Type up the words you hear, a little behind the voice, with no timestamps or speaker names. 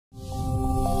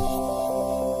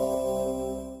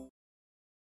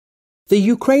The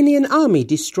Ukrainian army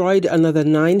destroyed another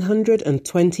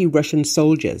 920 Russian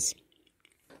soldiers.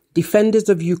 Defenders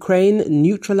of Ukraine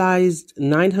neutralized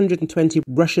 920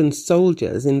 Russian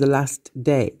soldiers in the last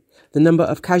day. The number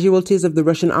of casualties of the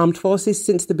Russian armed forces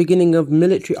since the beginning of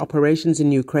military operations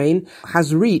in Ukraine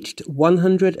has reached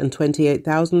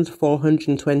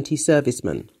 128,420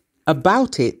 servicemen.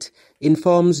 About it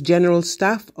informs General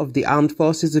Staff of the Armed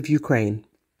Forces of Ukraine.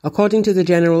 According to the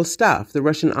General Staff, the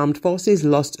Russian armed forces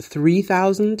lost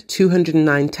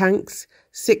 3,209 tanks,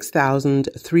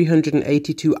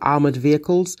 6,382 armored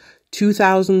vehicles,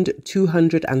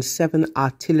 2,207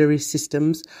 artillery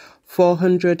systems,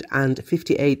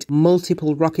 458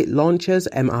 multiple rocket launchers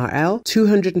 (MRL),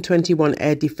 221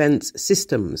 air defense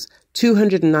systems,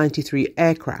 293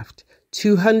 aircraft,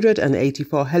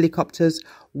 284 helicopters,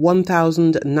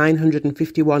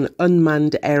 1,951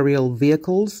 unmanned aerial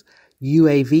vehicles,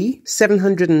 UAV,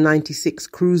 796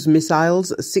 cruise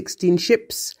missiles, 16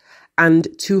 ships, and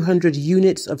 200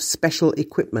 units of special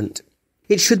equipment.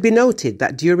 It should be noted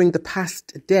that during the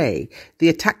past day, the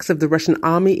attacks of the Russian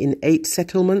army in 8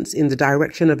 settlements in the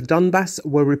direction of Donbass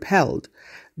were repelled.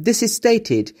 This is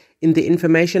stated in the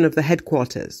information of the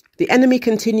headquarters. The enemy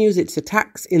continues its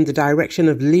attacks in the direction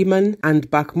of Liman and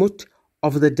Bakhmut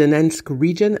of the Donetsk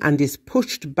region and is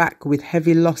pushed back with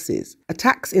heavy losses.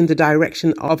 Attacks in the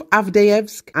direction of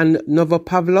Avdiivsk and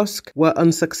Novopavlovsk were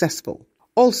unsuccessful.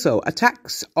 Also,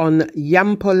 attacks on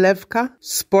Yampolevka,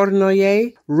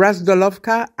 Spornoye,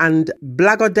 Razdolovka and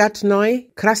Blagodatnoy,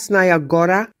 Krasnaya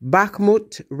Gora,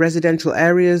 Bakhmut residential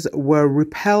areas were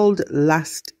repelled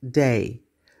last day,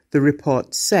 the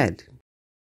report said.